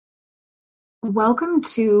Welcome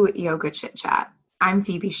to Yoga Chit Chat. I'm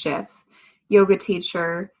Phoebe Schiff, yoga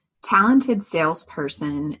teacher, talented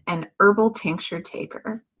salesperson, and herbal tincture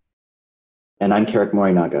taker. And I'm Keric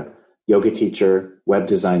Morinaga, yoga teacher, web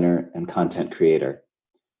designer, and content creator.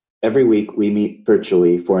 Every week, we meet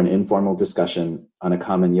virtually for an informal discussion on a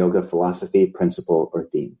common yoga philosophy, principle, or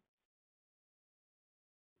theme.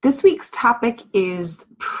 This week's topic is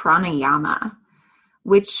pranayama,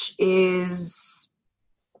 which is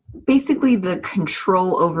basically the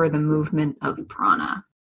control over the movement of prana.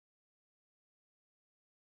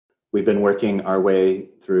 We've been working our way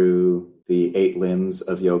through the 8 limbs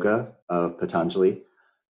of yoga of Patanjali.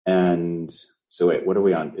 And so wait, what are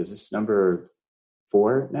we on? Is this number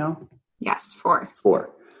 4 now? Yes, 4. 4.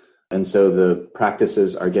 And so the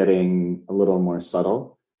practices are getting a little more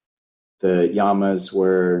subtle. The yamas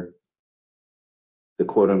were the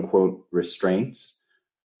quote-unquote restraints,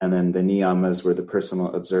 and then the niyamas were the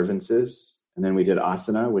personal observances. And then we did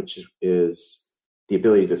asana, which is the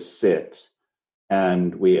ability to sit.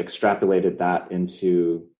 And we extrapolated that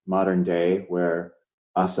into modern day, where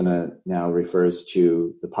asana now refers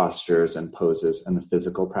to the postures and poses and the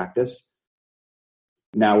physical practice.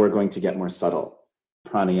 Now we're going to get more subtle.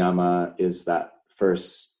 Pranayama is that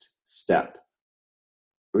first step.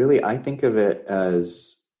 Really, I think of it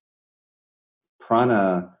as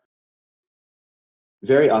prana,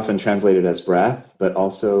 very often translated as breath, but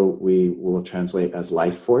also we will translate as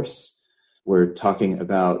life force. We're talking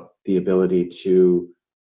about the ability to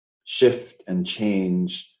shift and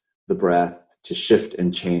change the breath, to shift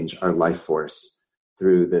and change our life force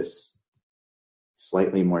through this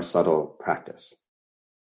slightly more subtle practice.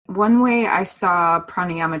 One way I saw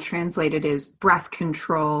pranayama translated is breath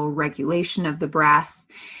control, regulation of the breath.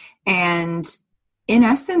 And in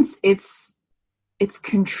essence, it's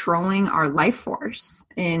controlling our life force.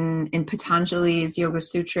 In Patanjali's Yoga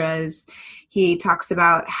Sutras, he talks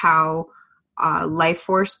about how life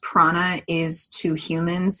force prana is to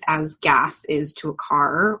humans as gas is to a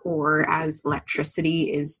car or as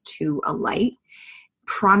electricity is to a light.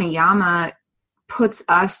 Pranayama puts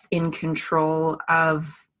us in control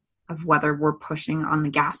of whether we're pushing on the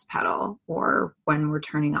gas pedal or when we're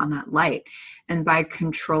turning on that light. And by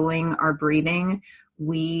controlling our breathing,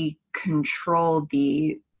 we control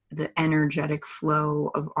the energetic flow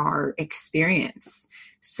of our experience.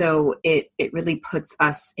 So it really puts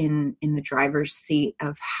us in the driver's seat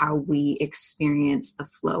of how we experience the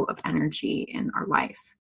flow of energy in our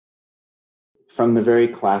life. From the very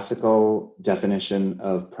classical definition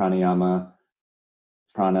of pranayama,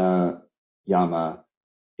 pranayama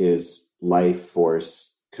is life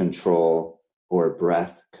force control or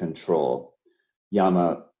breath control.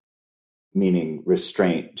 Yama meaning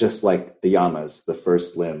restraint, just like the yamas, the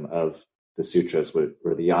first limb of the sutras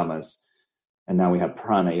were the yamas. And now we have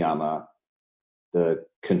pranayama, the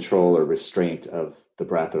control or restraint of the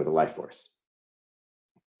breath or the life force.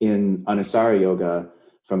 In Anusara Yoga,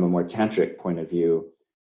 from a more tantric point of view,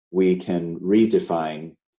 we can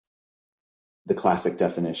redefine the classic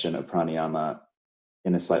definition of pranayama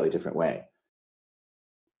in a slightly different way.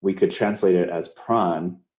 We could translate it as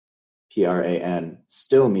pran, P-R-A-N,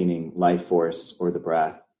 still meaning life force or the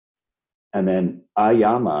breath. And then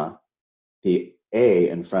ayama, the A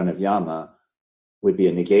in front of yama, would be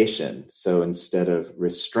a negation. So instead of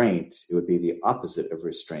restraint, it would be the opposite of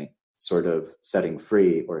restraint, sort of setting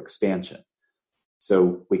free or expansion.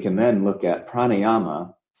 So we can then look at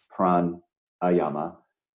pranayama, pranayama,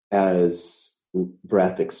 as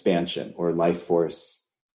breath expansion or life force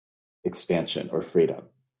expansion or freedom.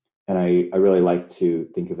 And I really like to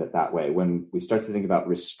think of it that way. When we start to think about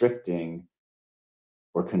restricting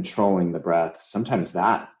or controlling the breath, sometimes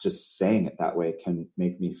that, just saying it that way, can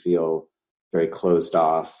make me feel very closed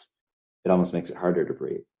off. It almost makes it harder to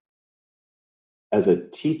breathe. As a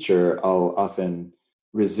teacher, I'll often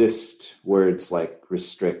resist words like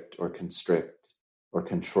restrict or constrict or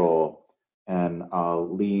control, and I'll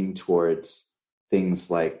lean towards things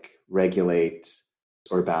like regulate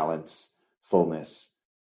or balance, fullness.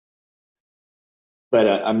 But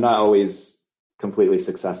I'm not always completely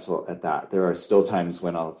successful at that. There are still times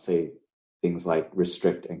when I'll say things like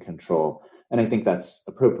restrict and control. And I think that's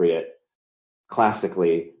appropriate.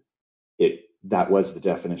 Classically, that was the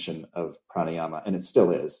definition of pranayama, and it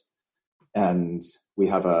still is. And we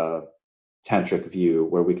have a tantric view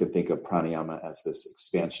where we can think of pranayama as this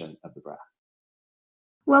expansion of the breath.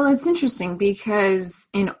 Well, it's interesting because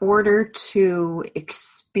in order to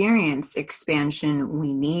experience expansion,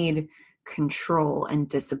 we need control and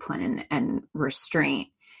discipline and restraint.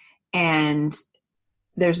 And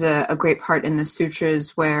there's a great part in the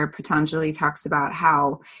sutras where Patanjali talks about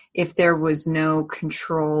how if there was no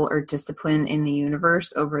control or discipline in the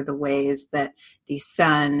universe over the ways that the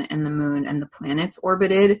sun and the moon and the planets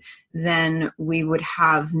orbited, then we would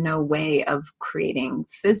have no way of creating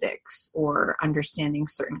physics or understanding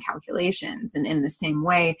certain calculations. And in the same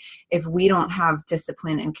way, if we don't have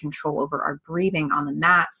discipline and control over our breathing on the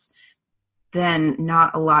mats, then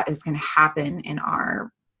not a lot is going to happen in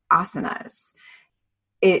our asanas.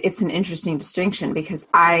 It's an interesting distinction because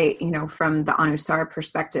from the Anusara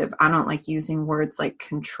perspective, I don't like using words like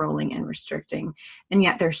controlling and restricting. And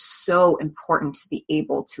yet they're so important to be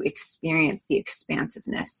able to experience the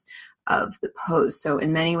expansiveness of the pose. So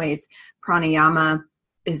in many ways, pranayama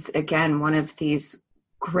is, again, one of these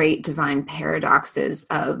great divine paradoxes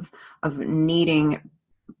of needing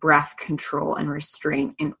breath control and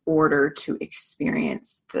restraint in order to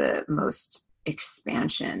experience the most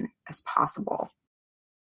expansion as possible.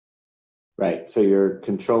 Right. So you're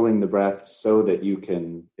controlling the breath so that you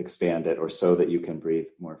can expand it or so that you can breathe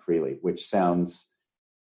more freely, which sounds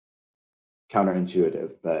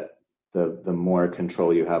counterintuitive, but the more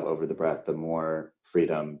control you have over the breath, the more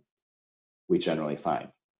freedom we generally find.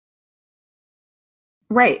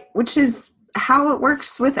 Right. Which is how it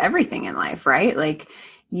works with everything in life, right? Like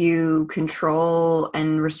you control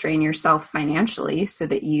and restrain yourself financially so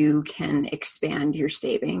that you can expand your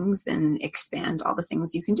savings and expand all the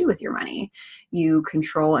things you can do with your money. You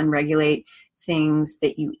control and regulate things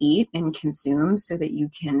that you eat and consume so that you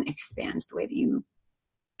can expand the way that you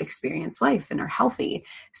experience life and are healthy.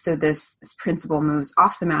 So this principle moves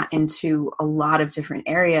off the mat into a lot of different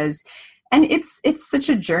areas. And it's such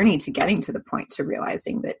a journey to getting to the point to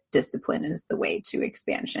realizing that discipline is the way to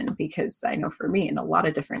expansion, because I know for me in a lot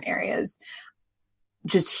of different areas,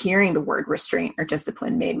 just hearing the word restraint or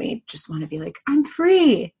discipline made me just want to be like, I'm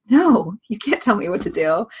free. No, you can't tell me what to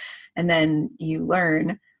do. And then you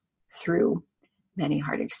learn through many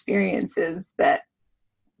hard experiences that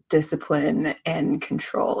discipline and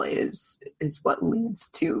control is what leads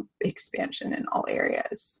to expansion in all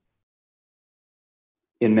areas.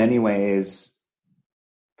 In many ways,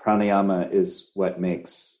 pranayama is what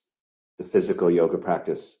makes the physical yoga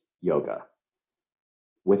practice yoga.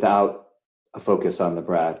 Without a focus on the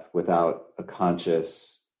breath, without a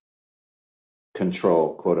conscious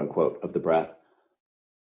control, quote unquote, of the breath,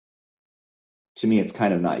 to me, it's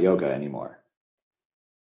kind of not yoga anymore.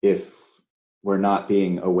 If we're not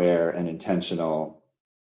being aware and intentional,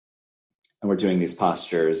 and we're doing these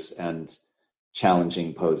postures and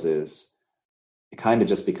challenging poses, it kind of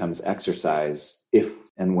just becomes exercise if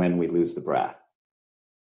and when we lose the breath.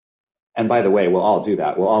 And by the way, we'll all do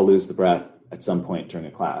that. We'll all lose the breath at some point during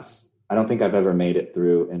a class. I don't think I've ever made it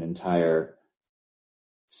through an entire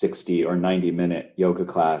 60 or 90-minute yoga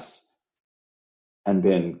class and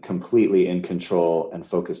been completely in control and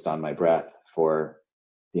focused on my breath for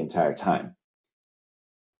the entire time.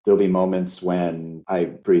 There'll be moments when I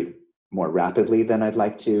breathe more rapidly than I'd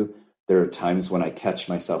like to. There are times when I catch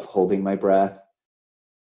myself holding my breath.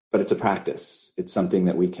 But it's a practice. It's something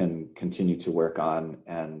that we can continue to work on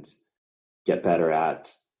and get better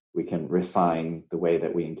at. We can refine the way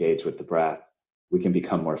that we engage with the breath. We can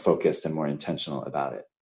become more focused and more intentional about it.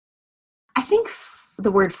 I think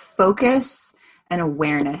the word focus and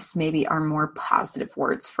awareness maybe are more positive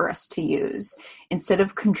words for us to use. Instead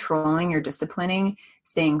of controlling or disciplining,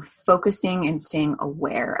 focusing and staying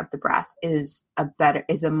aware of the breath is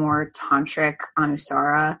a more tantric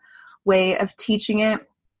Anusara way of teaching it.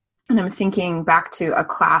 And I'm thinking back to a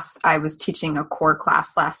class, I was teaching a core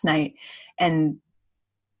class last night and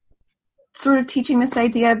sort of teaching this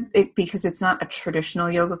idea because it's not a traditional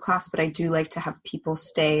yoga class, but I do like to have people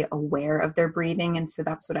stay aware of their breathing. And so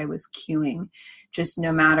that's what I was cueing. Just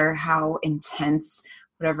no matter how intense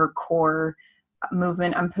whatever core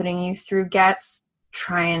movement I'm putting you through gets,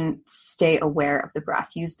 try and stay aware of the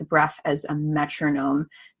breath. Use the breath as a metronome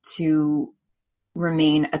to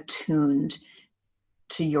remain attuned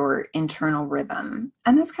to your internal rhythm.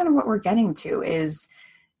 And that's kind of what we're getting to, is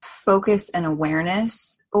focus and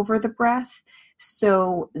awareness over the breath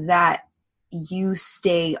so that you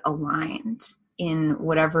stay aligned in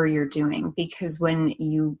whatever you're doing. Because when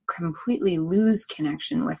you completely lose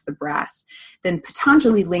connection with the breath, then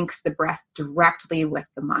Patanjali links the breath directly with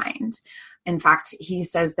the mind. In fact, he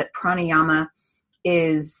says that pranayama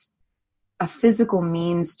is a physical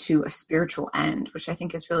means to a spiritual end, which I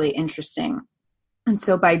think is really interesting. And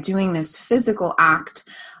so by doing this physical act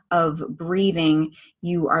of breathing,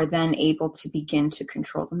 you are then able to begin to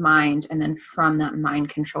control the mind. And then from that mind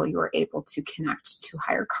control, you are able to connect to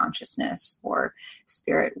higher consciousness or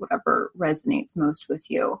spirit, whatever resonates most with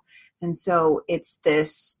you. And so it's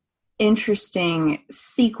this interesting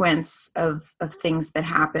sequence of things that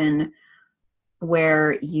happen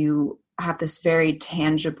where you have this very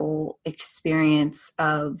tangible experience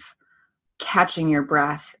of catching your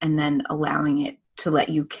breath and then allowing it to let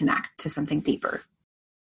you connect to something deeper.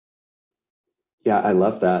 Yeah, I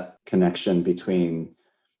love that connection between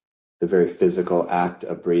the very physical act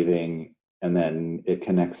of breathing, and then it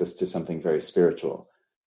connects us to something very spiritual.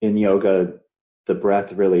 In yoga, the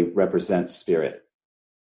breath really represents spirit.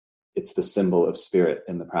 It's the symbol of spirit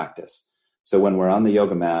in the practice. So when we're on the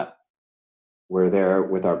yoga mat, we're there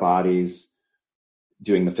with our bodies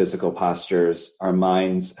doing the physical postures. Our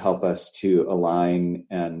minds help us to align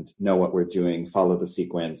and know what we're doing, follow the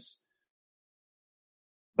sequence.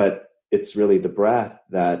 But it's really the breath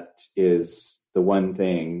that is the one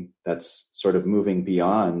thing that's sort of moving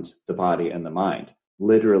beyond the body and the mind.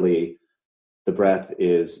 Literally, the breath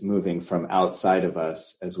is moving from outside of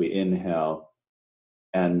us as we inhale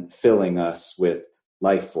and filling us with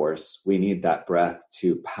life force. We need that breath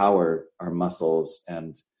to power our muscles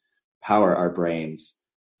and power our brains.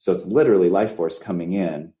 So it's literally life force coming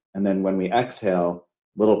in. And then when we exhale,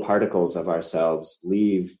 little particles of ourselves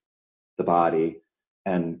leave the body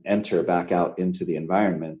and enter back out into the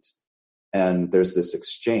environment. And there's this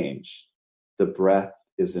exchange. The breath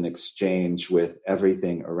is an exchange with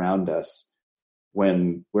everything around us.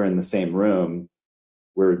 When we're in the same room,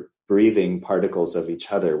 we're breathing particles of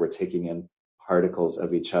each other. We're taking in particles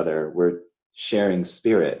of each other. We're sharing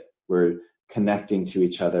spirit. We're connecting to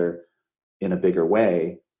each other in a bigger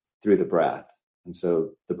way through the breath. And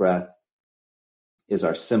so the breath is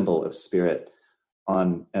our symbol of spirit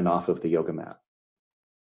on and off of the yoga mat.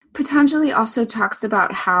 Patanjali also talks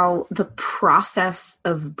about how the process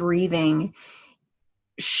of breathing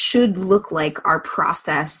should look like our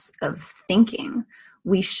process of thinking.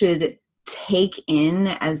 We should take in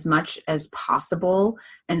as much as possible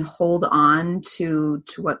and hold on to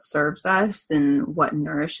what serves us and what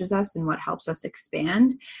nourishes us and what helps us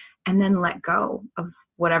expand, and then let go of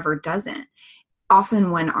whatever doesn't.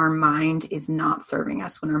 Often when our mind is not serving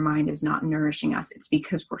us, when our mind is not nourishing us, it's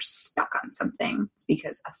because we're stuck on something. It's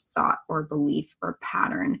because a thought or belief or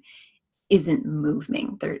pattern isn't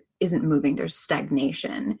moving. There's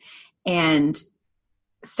stagnation. And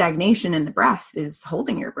stagnation in the breath is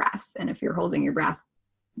holding your breath. And if you're holding your breath,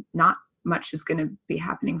 not much is going to be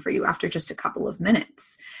happening for you after just a couple of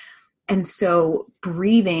minutes. And so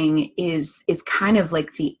breathing is kind of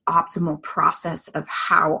like the optimal process of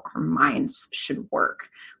how our minds should work,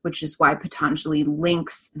 which is why Patanjali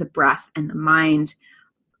links the breath and the mind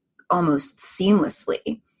almost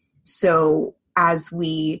seamlessly. So as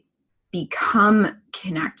we become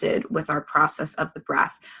connected with our process of the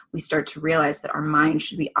breath, we start to realize that our mind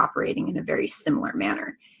should be operating in a very similar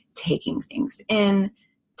manner, taking things in,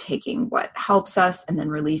 taking what helps us, and then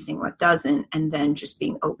releasing what doesn't, and then just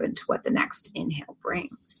being open to what the next inhale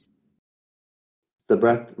brings. The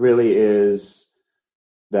breath really is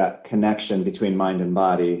that connection between mind and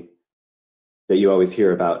body that you always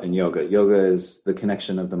hear about in yoga. Yoga is the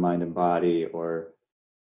connection of the mind and body, or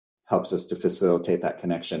helps us to facilitate that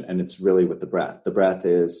connection. And it's really with the breath. The breath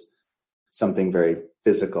is something very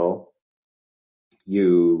physical.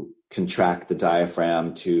 You contract the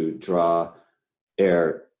diaphragm to draw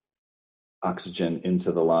air, oxygen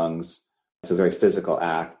into the lungs. It's a very physical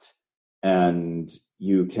act, and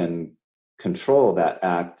you can control that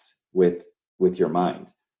act with your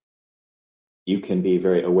mind. You can be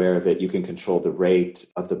very aware of it. You can control the rate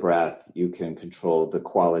of the breath. You can control the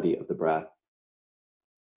quality of the breath.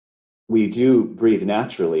 We do breathe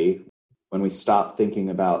naturally. When we stop thinking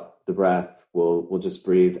about the breath, we'll just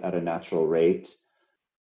breathe at a natural rate.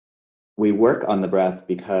 We work on the breath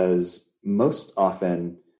because most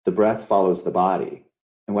often the breath follows the body.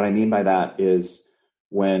 And what I mean by that is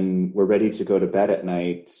when we're ready to go to bed at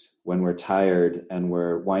night, when we're tired and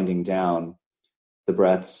we're winding down, the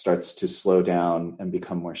breath starts to slow down and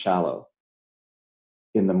become more shallow.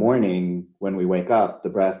 In the morning, when we wake up, the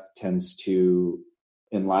breath tends to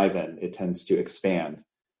enliven, it tends to expand.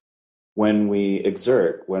 When we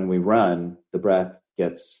exert, when we run, the breath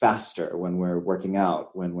gets faster. When we're working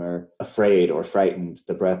out, when we're afraid or frightened,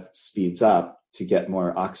 the breath speeds up to get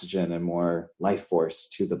more oxygen and more life force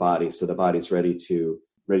to the body, so the body's ready to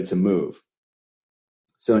move.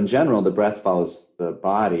 So in general, the breath follows the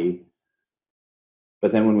body.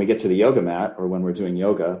 But then when we get to the yoga mat, or when we're doing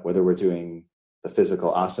yoga, whether we're doing the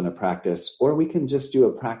physical asana practice, or we can just do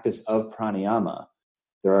a practice of pranayama.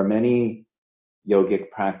 There are many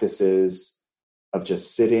yogic practices of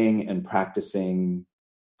just sitting and practicing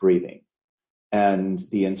breathing. And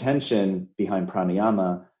the intention behind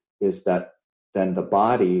pranayama is that then the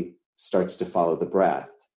body starts to follow the breath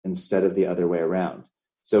instead of the other way around.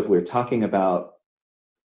 So if we're talking about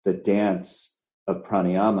the dance of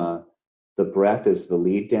pranayama, the breath is the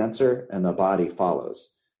lead dancer and the body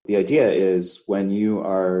follows. The idea is when you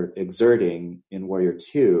are exerting in Warrior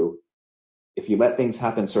 2, if you let things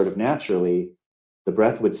happen sort of naturally, the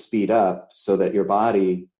breath would speed up so that your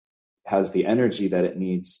body has the energy that it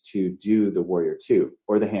needs to do the Warrior 2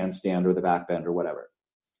 or the handstand or the back bend or whatever.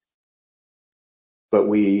 But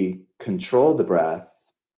we control the breath,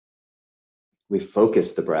 we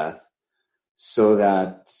focus the breath so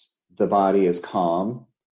that the body is calm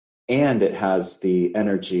and it has the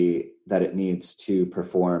energy that it needs to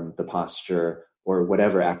perform the posture or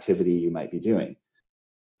whatever activity you might be doing.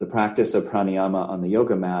 The practice of pranayama on the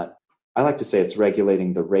yoga mat, I like to say it's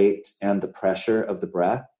regulating the rate and the pressure of the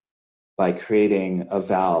breath by creating a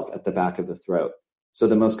valve at the back of the throat. So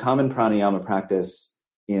the most common pranayama practice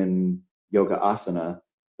in yoga asana,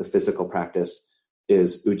 the physical practice,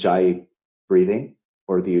 is ujjayi breathing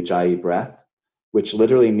or the ujjayi breath, which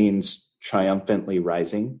literally means triumphantly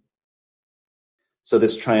rising. So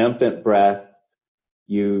this triumphant breath,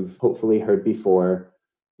 you've hopefully heard before,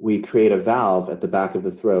 we create a valve at the back of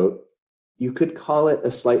the throat. You could call it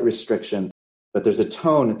a slight restriction, but there's a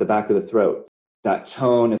tone at the back of the throat. That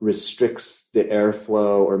tone restricts the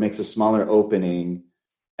airflow or makes a smaller opening.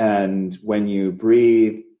 And when you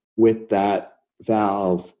breathe with that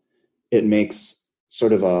valve, it makes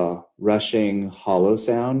sort of a rushing, hollow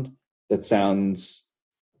sound that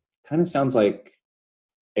kind of sounds like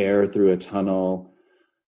air through a tunnel.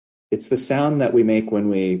 It's the sound that we make when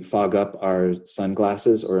we fog up our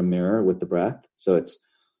sunglasses or a mirror with the breath. So it's,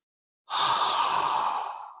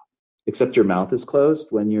 except your mouth is closed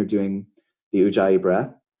when you're doing the ujjayi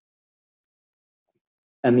breath.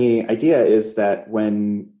 And the idea is that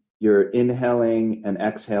when you're inhaling and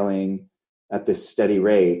exhaling at this steady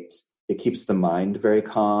rate, it keeps the mind very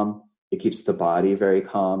calm. It keeps the body very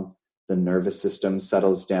calm. The nervous system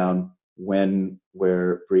settles down when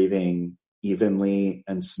we're breathing evenly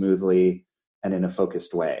and smoothly and in a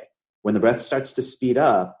focused way. When the breath starts to speed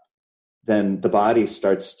up, then the body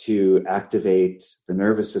starts to activate, the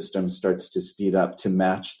nervous system starts to speed up to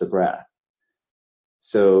match the breath.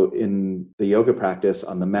 So in the yoga practice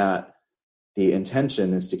on the mat, the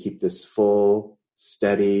intention is to keep this full,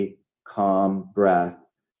 steady, calm breath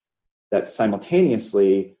that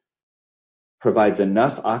simultaneously provides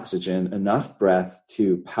enough oxygen, enough breath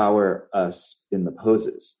to power us in the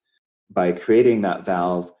poses. By creating that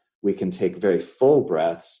valve, we can take very full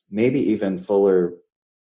breaths, maybe even fuller,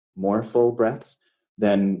 more full breaths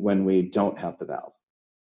than when we don't have the valve.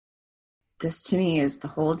 This to me is the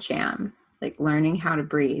whole jam, like learning how to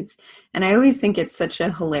breathe. And I always think it's such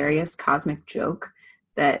a hilarious cosmic joke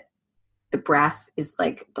that the breath is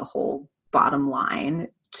like the whole bottom line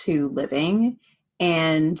to living.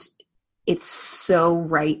 And it's so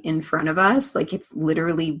right in front of us, like it's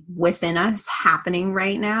literally within us happening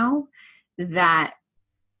right now, that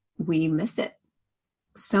we miss it.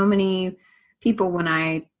 So many people, when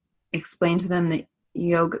I explain to them that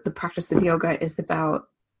yoga, the practice of yoga is about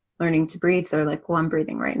learning to breathe, they're like, well, I'm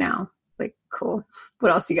breathing right now. Like, cool.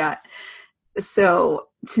 What else you got? So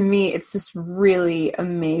to me, it's this really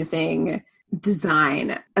amazing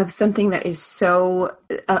design of something that is so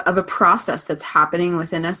of a process that's happening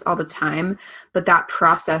within us all the time, but that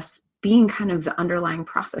process being kind of the underlying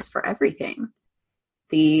process for everything.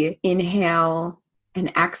 The inhale and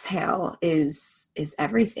exhale is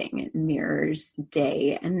everything. It mirrors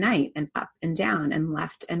day and night and up and down and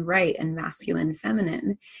left and right and masculine and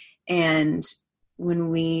feminine. And when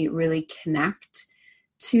we really connect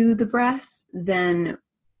to the breath, then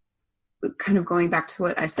kind of going back to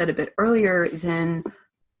what I said a bit earlier, then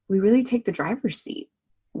we really take the driver's seat.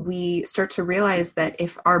 We start to realize that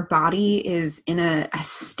if our body is in a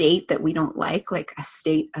state that we don't like a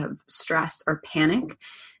state of stress or panic,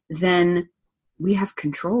 then we have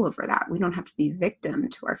control over that. We don't have to be victim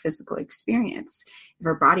to our physical experience. If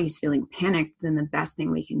our body's feeling panicked, then the best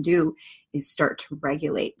thing we can do is start to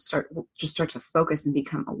regulate, start to focus and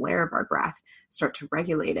become aware of our breath, start to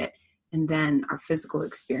regulate it. And then our physical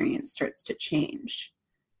experience starts to change.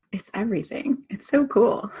 It's everything. It's so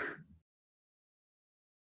cool.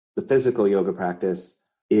 The physical yoga practice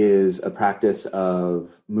is a practice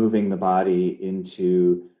of moving the body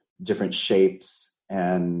into different shapes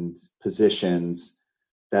and positions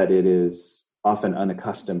that it is often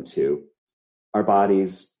unaccustomed to. Our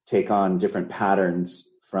bodies take on different patterns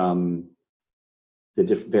from the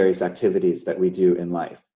various activities that we do in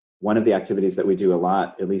life. One of the activities that we do a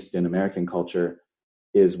lot, at least in American culture,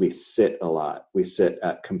 is we sit a lot. We sit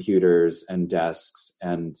at computers and desks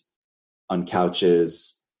and on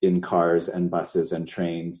couches in cars and buses and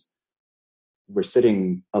trains. We're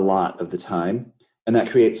sitting a lot of the time, and that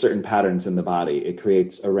creates certain patterns in the body. It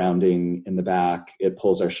creates a rounding in the back. It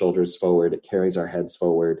pulls our shoulders forward. It carries our heads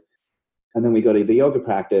forward. And then we go to the yoga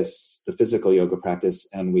practice, the physical yoga practice,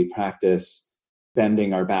 and we practice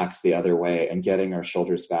bending our backs the other way and getting our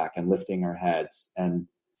shoulders back and lifting our heads and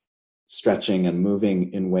stretching and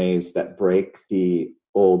moving in ways that break the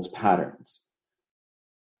old patterns.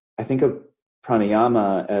 I think of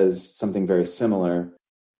pranayama as something very similar.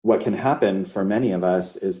 What can happen for many of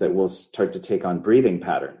us is that we'll start to take on breathing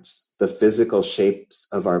patterns. The physical shapes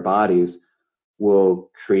of our bodies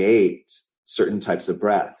will create certain types of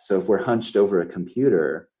breath. So if we're hunched over a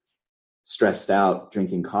computer, stressed out,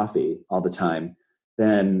 drinking coffee all the time,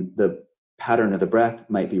 then the pattern of the breath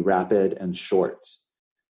might be rapid and short.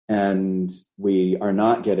 And we are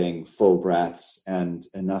not getting full breaths and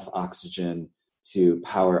enough oxygen to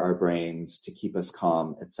power our brains, to keep us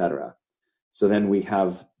calm, etc. So then we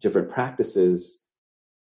have different practices,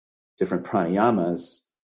 different pranayamas,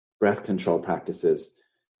 breath control practices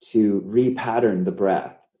to repattern the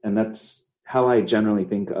breath. And that's how I generally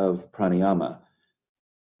think of pranayama.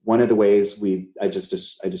 One of the ways I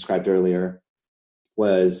described earlier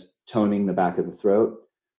was toning the back of the throat.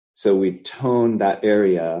 So we tone that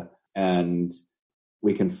area and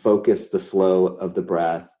we can focus the flow of the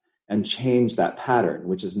breath and change that pattern,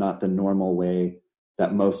 which is not the normal way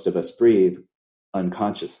that most of us breathe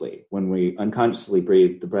unconsciously. When we unconsciously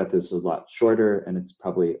breathe, the breath is a lot shorter and it's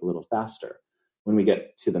probably a little faster. When we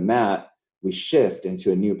get to the mat, we shift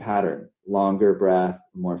into a new pattern, longer breath,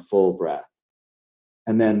 more full breath.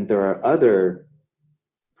 And then there are other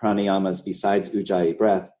pranayamas besides Ujjayi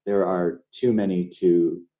breath. There are too many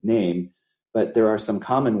to name, but there are some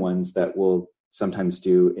common ones that we'll sometimes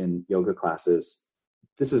do in yoga classes.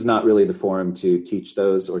 This is not really the forum to teach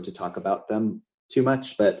those or to talk about them too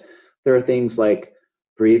much, but there are things like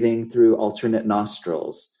breathing through alternate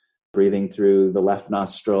nostrils, breathing through the left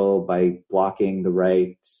nostril by blocking the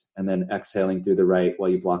right, and then exhaling through the right while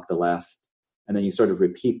you block the left. And then you sort of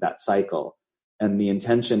repeat that cycle. And the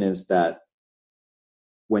intention is that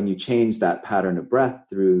when you change that pattern of breath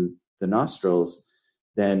through the nostrils,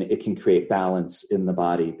 then it can create balance in the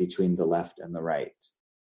body between the left and the right.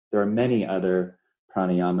 There are many other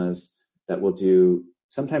pranayamas that we'll do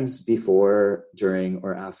sometimes before, during,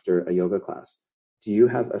 or after a yoga class. Do you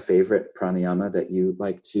have a favorite pranayama that you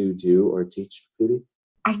like to do or teach, Phoebe?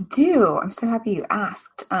 I do. I'm so happy you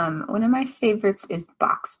asked. One of my favorites is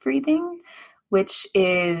box breathing, which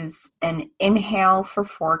is an inhale for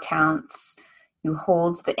 4 counts. You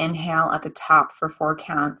hold the inhale at the top for 4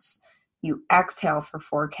 counts. You exhale for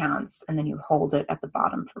 4 counts, and then you hold it at the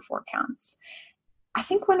bottom for 4 counts. I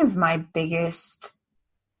think one of my biggest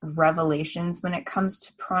revelations when it comes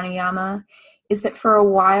to pranayama is that for a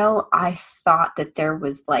while I thought that there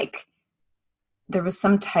was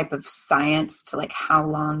some type of science to how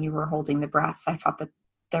long you were holding the breaths. I thought that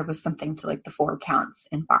there was something to the 4 counts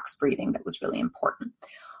in box breathing that was really important.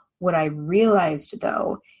 What I realized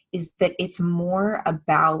though is that it's more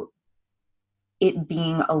about it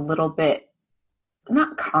being a little bit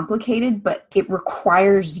not complicated, but it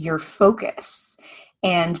requires your focus.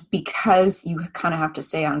 And because you kind of have to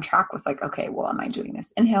stay on track with okay, well, am I doing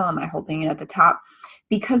this inhale? Am I holding it at the top?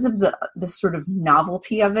 Because of the sort of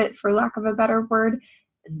novelty of it, for lack of a better word,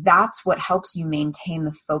 that's what helps you maintain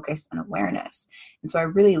the focus and awareness. And so I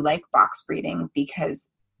really like box breathing because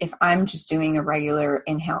if I'm just doing a regular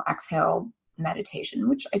inhale, exhale meditation,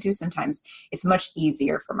 which I do sometimes, it's much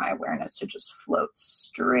easier for my awareness to just float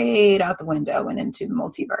straight out the window and into the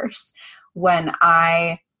multiverse. When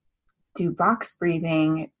I do box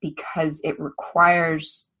breathing, because it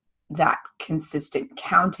requires that consistent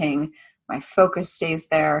counting, my focus stays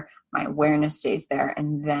there, my awareness stays there,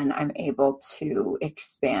 and then I'm able to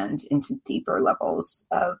expand into deeper levels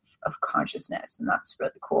of consciousness, and that's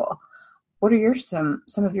really cool. What are some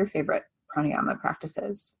of your favorite pranayama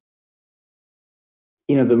practices?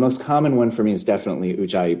 The most common one for me is definitely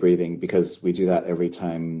Ujjayi breathing, because we do that every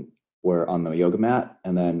time we're on the yoga mat.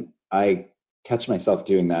 And then I catch myself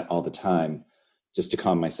doing that all the time just to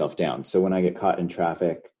calm myself down. So when I get caught in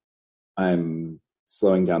traffic, I'm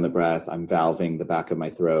slowing down the breath, I'm valving the back of my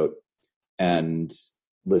throat and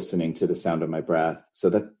listening to the sound of my breath. So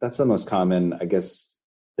that's the most common. I guess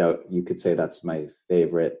that you could say that's my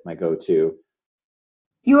favorite, my go-to.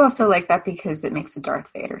 You also like that because it makes a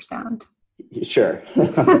Darth Vader sound. Sure.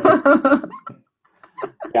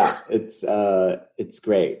 Yeah, it's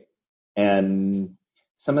great. And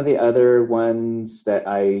some of the other ones that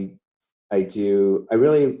I do,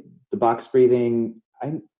 the box breathing,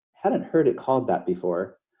 I hadn't heard it called that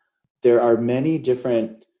before. There are many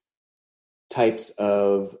different types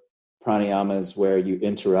of pranayamas where you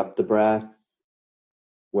interrupt the breath,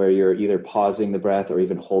 where you're either pausing the breath or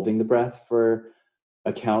even holding the breath for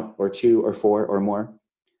a count or 2 or 4 or more.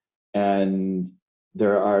 And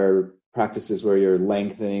there are practices where you're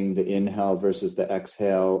lengthening the inhale versus the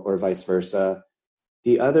exhale or vice versa.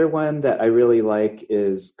 The other one that I really like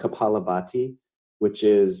is Kapalabhati, which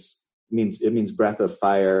means breath of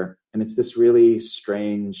fire. And it's this really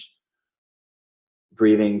strange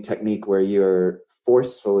breathing technique where you're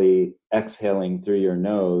forcefully exhaling through your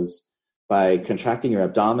nose by contracting your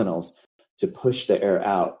abdominals to push the air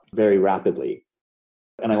out very rapidly.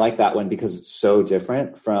 And I like that one because it's so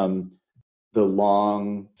different from the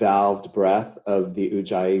long valved breath of the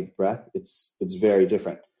Ujjayi breath. It's very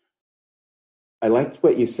different. I liked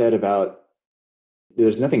what you said about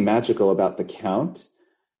there's nothing magical about the count.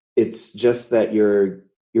 It's just that you're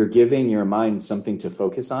giving your mind something to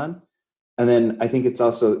focus on. And then I think it's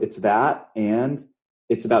that, and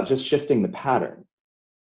it's about just shifting the pattern.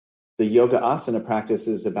 The yoga asana practice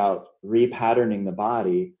is about repatterning the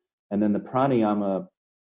body, and then the pranayama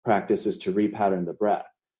practice is to repattern the breath.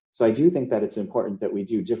 So I do think that it's important that we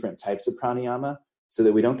do different types of pranayama so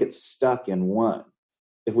that we don't get stuck in one.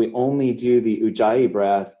 If we only do the Ujjayi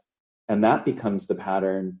breath and that becomes the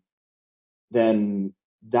pattern, then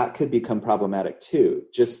that could become problematic too.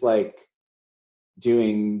 Just like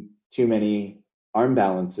doing too many arm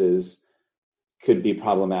balances could be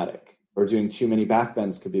problematic, or doing too many back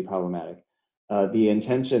bends could be problematic. The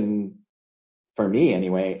intention, for me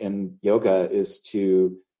anyway, in yoga is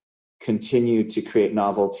to continue to create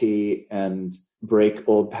novelty and break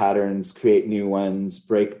old patterns, create new ones,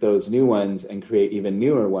 break those new ones, and create even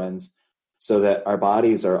newer ones, so that our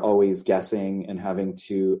bodies are always guessing and having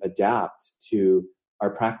to adapt to our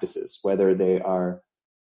practices, whether they are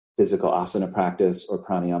physical asana practice or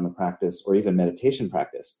pranayama practice or even meditation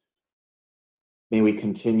practice. May we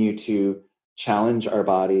continue to challenge our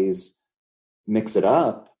bodies, mix it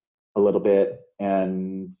up a little bit,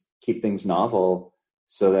 and keep things novel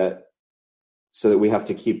so that we have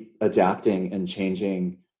to keep adapting and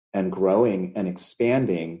changing and growing and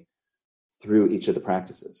expanding through each of the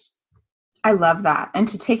practices. I love that. And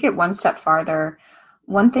to take it one step farther,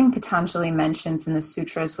 one thing Patanjali mentions in the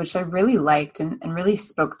sutras, which I really liked and really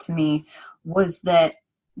spoke to me, was that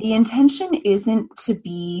the intention isn't to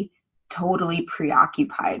be totally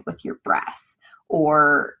preoccupied with your breath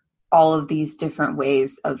or all of these different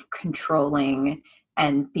ways of controlling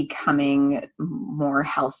and becoming more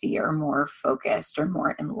healthy or more focused or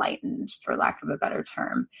more enlightened, for lack of a better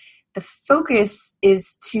term. The focus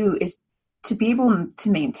is to be able to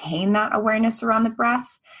maintain that awareness around the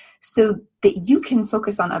breath so that you can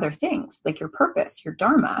focus on other things like your purpose, your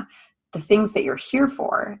dharma, the things that you're here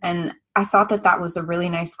for. And I thought that was a really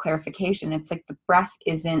nice clarification. It's like the breath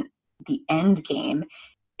isn't the end game.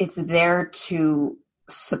 It's there to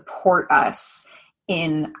support us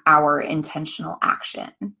in our intentional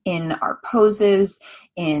action, in our poses,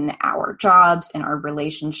 in our jobs, in our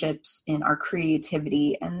relationships, in our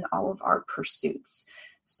creativity, and all of our pursuits.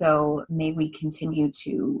 So may we continue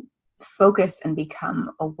to focus and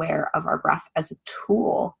become aware of our breath as a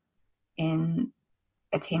tool in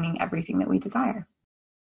attaining everything that we desire.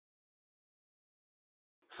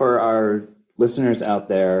 For our listeners out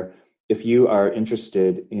there, if you are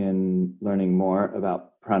interested in learning more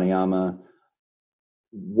about pranayama,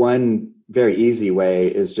 one very easy way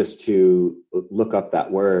is just to look up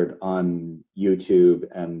that word on YouTube,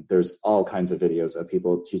 and there's all kinds of videos of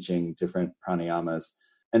people teaching different pranayamas.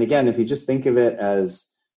 And again, if you just think of it as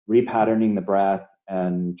repatterning the breath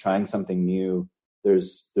and trying something new,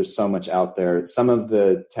 there's so much out there. Some of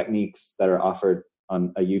the techniques that are offered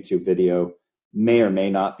on a YouTube video may or may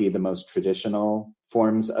not be the most traditional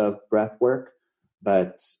forms of breath work,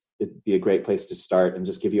 but it'd be a great place to start and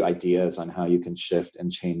just give you ideas on how you can shift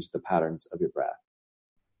and change the patterns of your breath.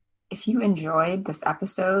 If you enjoyed this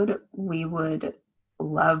episode, we would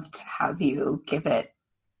love to have you give it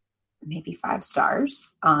maybe 5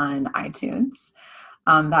 stars on iTunes.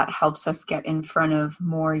 That helps us get in front of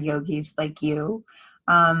more yogis like you.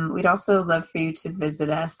 We'd also love for you to visit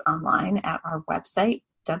us online at our website,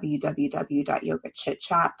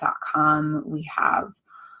 www.yogachitchat.com. We have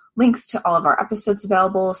links to all of our episodes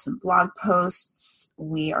available, some blog posts.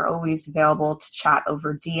 We are always available to chat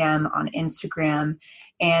over DM on Instagram.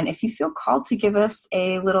 And if you feel called to give us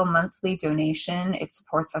a little monthly donation, it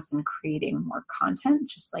supports us in creating more content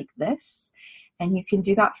just like this. And you can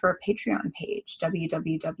do that through our Patreon page,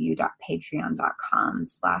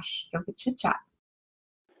 www.patreon.com/yogachitchat.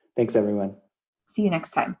 Thanks, everyone. See you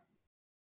next time.